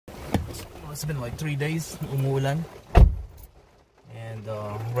It's been like 3 days umuulan. And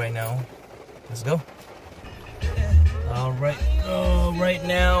right now, let's go. Right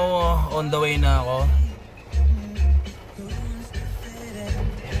now, on the way na ako.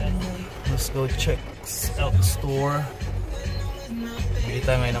 Let's go check out the store. Bili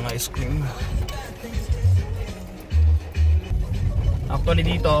tayo ngayon ng ice cream. Actually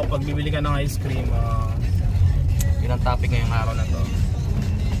dito, pag bibili ka ng ice cream, yun ang topic ngayong araw na to.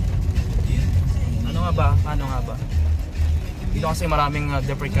 Ano nga ba? Dito kasi maraming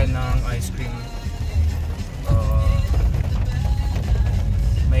different kind ng ice cream.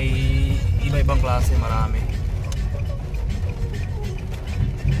 May iba-ibang klase, marami.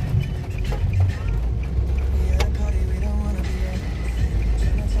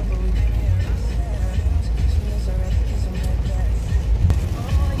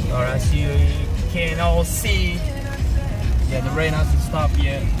 Or as you can all see, yeah, the rain hasn't stopped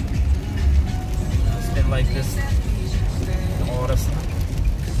yet. It's been like this oras na.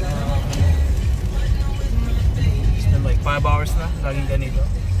 It's been like 5 hours na, laging ganito.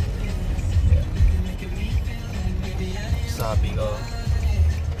 Yeah. Sabi ko.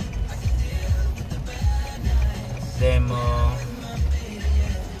 Then,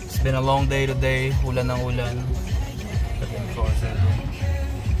 it's been a long day today, ulan ng ulan.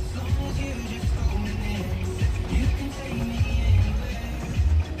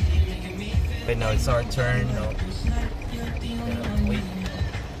 But now it's our turn. No. Wait.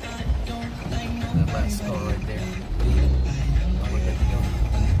 The last call right there. We're good to go.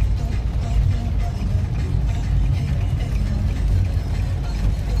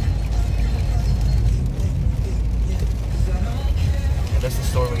 Yeah, that's the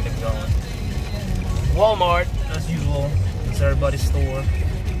store we're gonna be going. Walmart, as usual. It's everybody's store.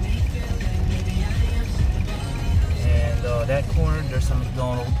 And that corner, there's some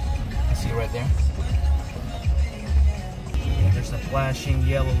McDonald's. See right there. Yeah, there's a flashing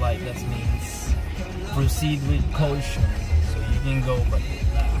yellow light. That means proceed with caution. So you can go, but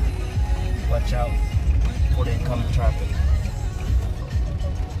watch out for the incoming traffic.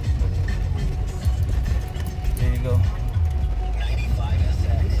 There you go.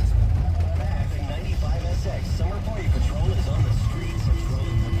 95SX. 95SX. Summer Party Patrol is on the streets,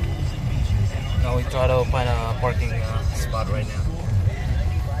 patrolling the pools and beaches. Now we try to find a parking spot right now.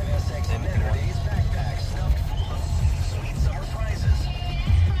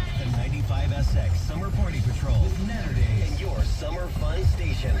 Summer Party Patrol with Natterday and your summer fun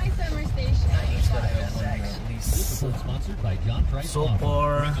station. My summer station. This is sponsored by John Price. So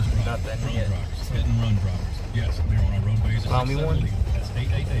far, not that yet. Hit and run drivers. Yes, they're on our roadways. Found me one. That's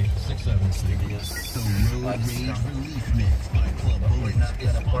 888-676. The Road Rage Relief Mix by Club Boys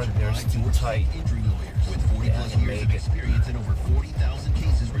is sponsored by too tight. Injury Lawyers with 40 plus years of experience and over 40,000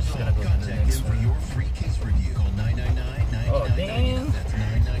 cases resolved. Contact them for your free case review. Call 999-9999. Oh, damn. That's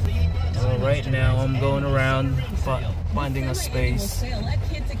 999. Well, right now I'm going around finding a space. Sale at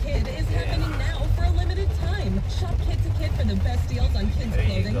Kid to Kid is happening now for a limited time. Shop Kid to Kid for the best deals on kids'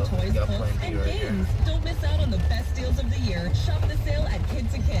 clothing, toys, books, and games. Don't miss out on the best deals of the year. Shop the sale at Kid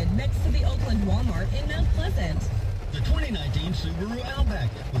to Kid next to the Oakland Walmart in Mount Pleasant. The 2019 Subaru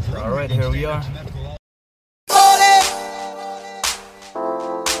Outback. All right, here we are.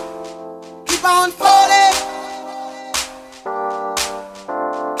 Keep on falling.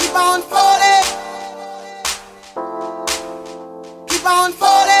 Keep on falling. Keep on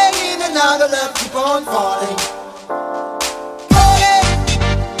falling in another love. Keep on falling. Falling.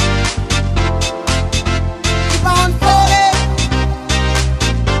 Keep on falling.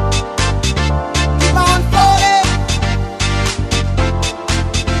 Keep on falling.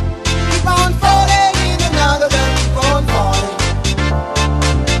 Keep on falling in another love. Keep on falling.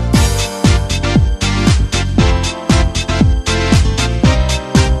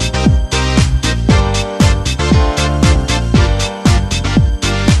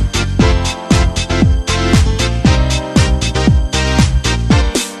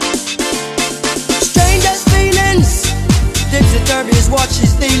 What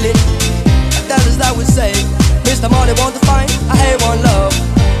she's stealing, that is that we say. Mr. Money want to find, I hate one love,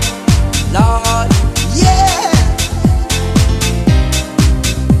 Lord, yeah.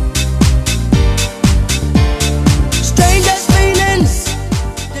 Strangest feelings.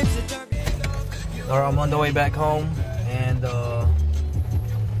 I'm on the way back home, and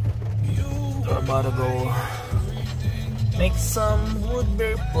we're about to go make some wood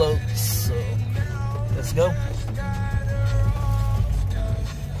beer floats. So let's go.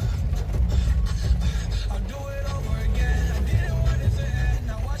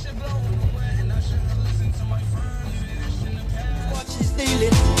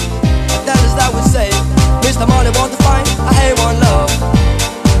 That is Mr. Money want to find a A1 love.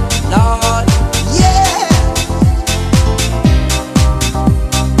 Lord, yeah.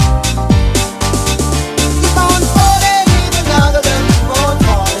 Keep on falling even louder than keep on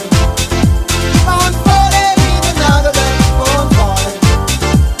falling. Keep on falling even louder than keep on falling.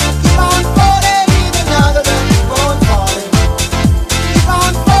 Keep on falling even louder than keep on falling. Keep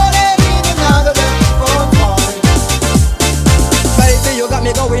on falling even louder than keep on falling. Baby, you got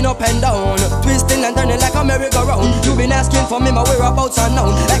me going up and down, twisting and turning like a merry-go-round. You been asking for me, my whereabouts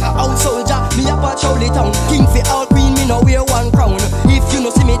unknown. Like a old soldier, me a patrol the town. King fi all queen, me no wear one crown. If you no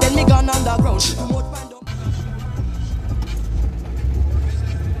see me, then me gone underground.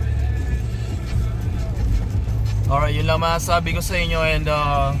 Alright, yun lang masasabi ko sa inyo. And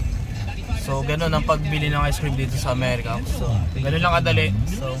so ganun ang pagbili ng ice cream dito sa Amerika. So ganun lang kadali.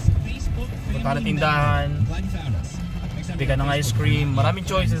 So punta na tindahan, bili ka ng ice cream, maraming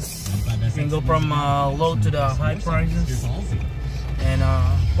choices. You can go from low to the high prices. And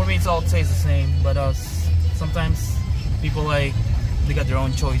for me, it's all tastes the same. But sometimes people like they got their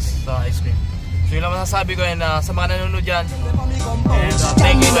own choice sa ice cream. So yun lang masasabi ko. And sa mga nanonood dyan, and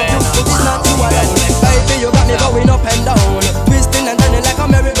thank you, and see you guys next